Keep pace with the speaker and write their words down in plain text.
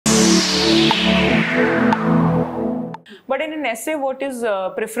But in an essay, what is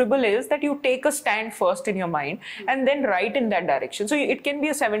preferable is that you take a stand first in your mind and then write in that direction. So it can be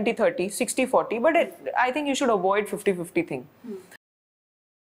a 70-30, 60-40, but I think you should avoid 50-50 thing.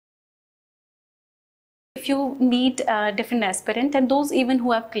 If you meet different aspirant, and those even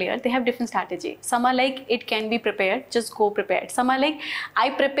who have cleared, they have different strategy. Some are like, it can be prepared, just go prepared. Some are like, I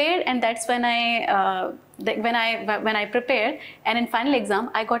prepared and that's when I prepared, and in final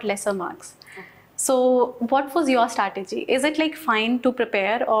exam I got lesser marks. So what was your strategy? Is it like fine to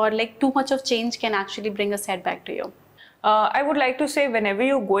prepare, or like too much of change can actually bring a setback to you? I would like to say, whenever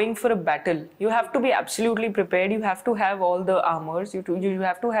you're going for a battle, you have to be absolutely prepared. You have to have all the armors. You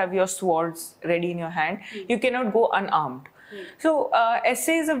have to have your swords ready in your hand. You cannot go unarmed. So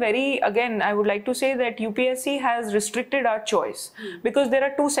essay is a very, again, I would like to say that UPSC has restricted our choice, because there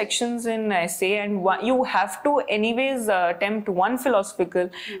are 2 sections in essay, and you have to anyways attempt 1 philosophical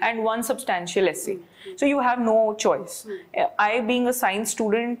and 1 substantial essay. So you have no choice. I, being a science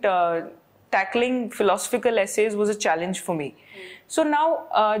student, tackling philosophical essays was a challenge for me. So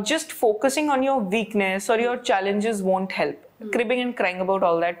now just focusing on your weakness or your challenges won't help. Cribbing and crying about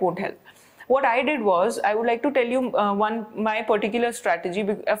all that won't help. What I did was, I would like to tell you my particular strategy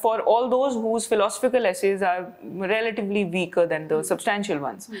for all those whose philosophical essays are relatively weaker than the substantial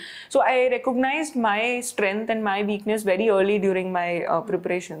ones. So I recognized my strength and my weakness very early during my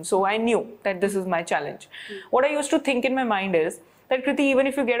preparation. So I knew that this is my challenge. What I used to think in my mind is that, Kriti, even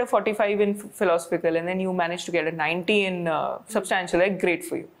if you get a 45 in philosophical and then you manage to get a 90 in substantial, like, great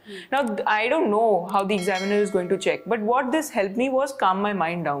for you. Now, I don't know how the examiner is going to check, but what this helped me was calm my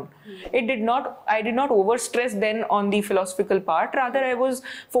mind down. I did not over stress then on the philosophical part. Rather, I was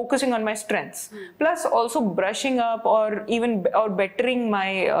focusing on my strengths, plus also brushing up or bettering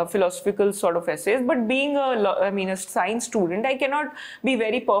my philosophical sort of essays. But being a science student, I cannot be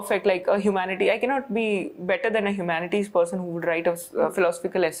very perfect like a humanity. I cannot be better than a humanities person who would write a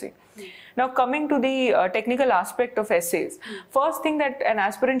philosophical essay. Now, coming to the technical aspect of essays, first thing that an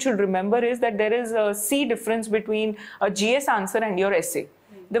aspirant should remember is that there is a C difference between a GS answer and your essay.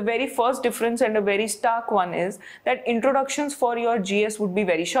 The very first difference, and a very stark one, is that introductions for your GS would be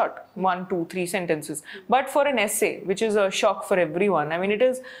very short, 1, 2, 3 sentences. But for an essay, which is a shock for everyone, I mean, it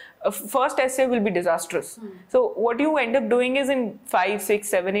is first essay will be disastrous. So what you end up doing is, in 5, 6,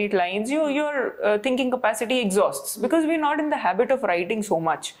 7, 8 lines, your thinking capacity exhausts, because we're not in the habit of writing so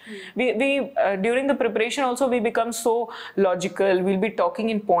much. We during the preparation also, we become so logical. We'll be talking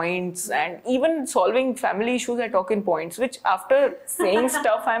in points, and even solving family issues I talk in points, which after saying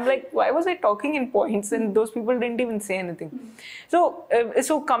stuff I'm like, why was I talking in points, and those people didn't even say anything.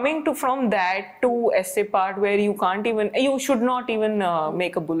 So coming from that to essay part, where you should not even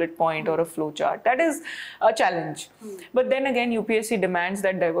make a bullet point or a flow chart, that is a challenge. But then again, UPSC demands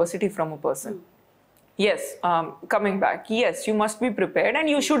that diversity from a person. Yes, coming back, yes, you must be prepared, and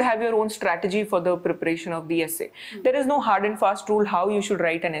you should have your own strategy for the preparation of the essay. There is no hard and fast rule how you should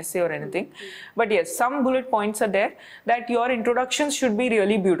write an essay or anything. But yes, some bullet points are there, that your introductions should be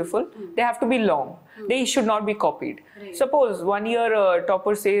really beautiful. They have to be long. They should not be copied. Suppose one year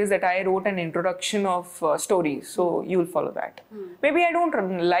topper says that I wrote an introduction of stories, so you'll follow that. Maybe I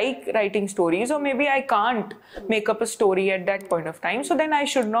don't like writing stories, or maybe I can't make up a story at that point of time. So then I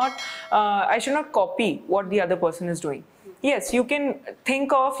should not copy what the other person is doing. Yes, you can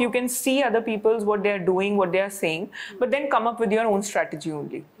you can see other people's, what they are doing, what they are saying, but then come up with your own strategy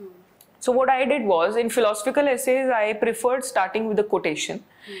only. So what I did was, in philosophical essays, I preferred starting with a quotation.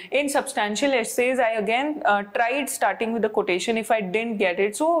 In substantial essays, I again tried starting with a quotation if I didn't get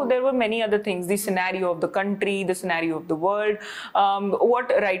it. So there were many other things, the scenario of the country, the scenario of the world,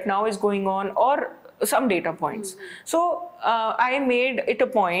 what right now is going on, or some data points. So I made it a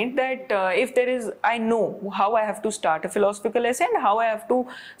point that if there is, I know how I have to start a philosophical essay and how I have to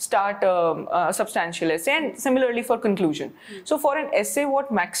start a substantial essay, and similarly for conclusion. So for an essay,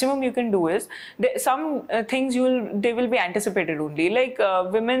 what maximum you can do is, some things they will be anticipated only, like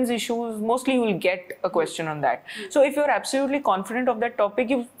women's issues, mostly you will get a question on that. So if you're absolutely confident of that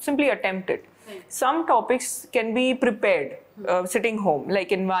topic, you simply attempt it. Some topics can be prepared sitting home,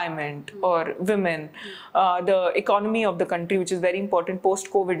 like environment or women, the economy of the country, which is very important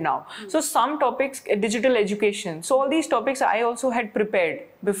post-COVID now. So some topics, digital education. So all these topics I also had prepared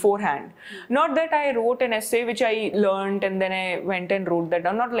beforehand. Not that I wrote an essay which I learned and then I went and wrote that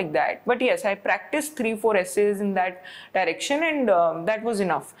down, not like that. But yes, I practiced 3-4 essays in that direction, and that was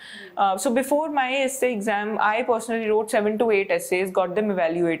enough. So before my essay exam, I personally wrote 7 to 8 essays, got them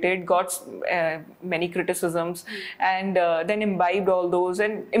evaluated, got many criticisms, and then imbibed all those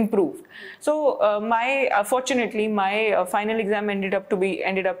and improved. So fortunately my final exam ended up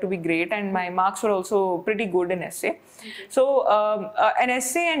to be great, and my marks were also pretty good in essay. So an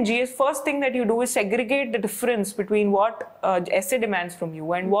essay and GS, first thing that you do is segregate the difference between what essay demands from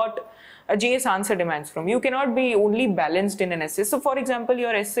you and what a GS answer demands from you. You cannot be only balanced in an essay. So for example,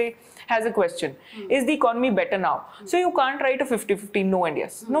 your essay has a question, is the economy better now? So you can't write a 50-50 no and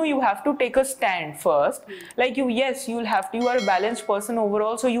yes. No, you have to take a stand first. Like you are a balanced person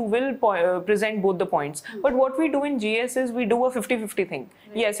overall, so you will present both the points. But what we do in GS is we do a 50-50 thing.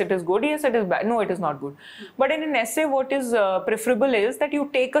 Yes, it is good. Yes, it is bad. No, it is not good. But in an essay, what is preferable is that you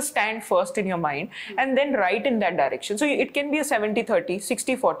take a stand first in your mind and then write in that direction. So it can be a 70-30,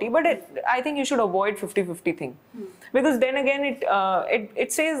 60-40, but I think you should avoid 50-50 thing. Because then again,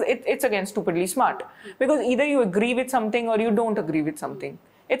 it says it's again stupidly smart. Because either you agree with something or you don't agree with something.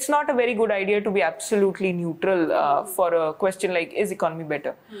 It's not a very good idea to be absolutely neutral for a question like, is economy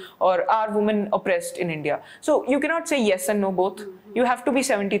better? Or are women oppressed in India? So you cannot say yes and no both. You have to be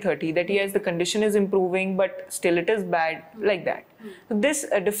 70-30, that yes, the condition is improving, but still it is bad, like that. So this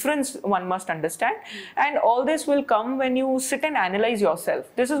difference one must understand, and all this will come when you sit and analyze yourself.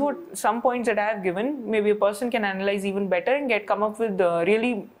 This is what some points that I have given, maybe a person can analyze even better and come up with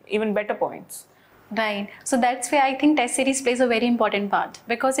really even better points. Right. So that's where I think test series plays a very important part,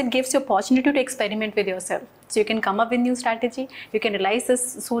 because it gives you opportunity to experiment with yourself. So you can come up with new strategy, you can realize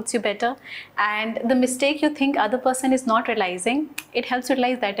this suits you better, and the mistake you think other person is not realizing, it helps you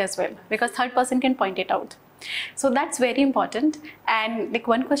realize that as well, because third person can point it out. So that's very important. And like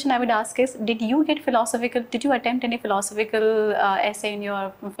one question I would ask is, did you attempt any philosophical essay in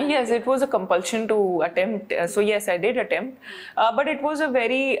your... Yes, it was a compulsion to attempt. So yes, I did attempt. But it was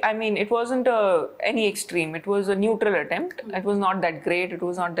it wasn't any extreme. It was a neutral attempt. It was not that great. It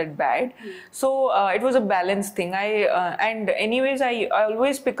was not that bad. So it was a balanced thing. And anyways, I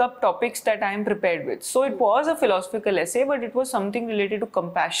always pick up topics that I am prepared with. So it was a philosophical essay, but it was something related to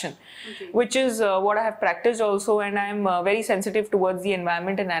compassion, which is what I have practiced also, and I am very sensitive towards the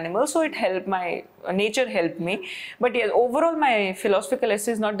environment and animals, so it helped, my nature helped me. But yes, overall my philosophical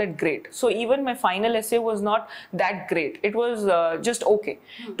essay is not that great, so even my final essay was not that great. It was just okay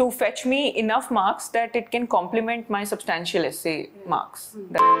to fetch me enough marks that it can complement my substantial essay marks.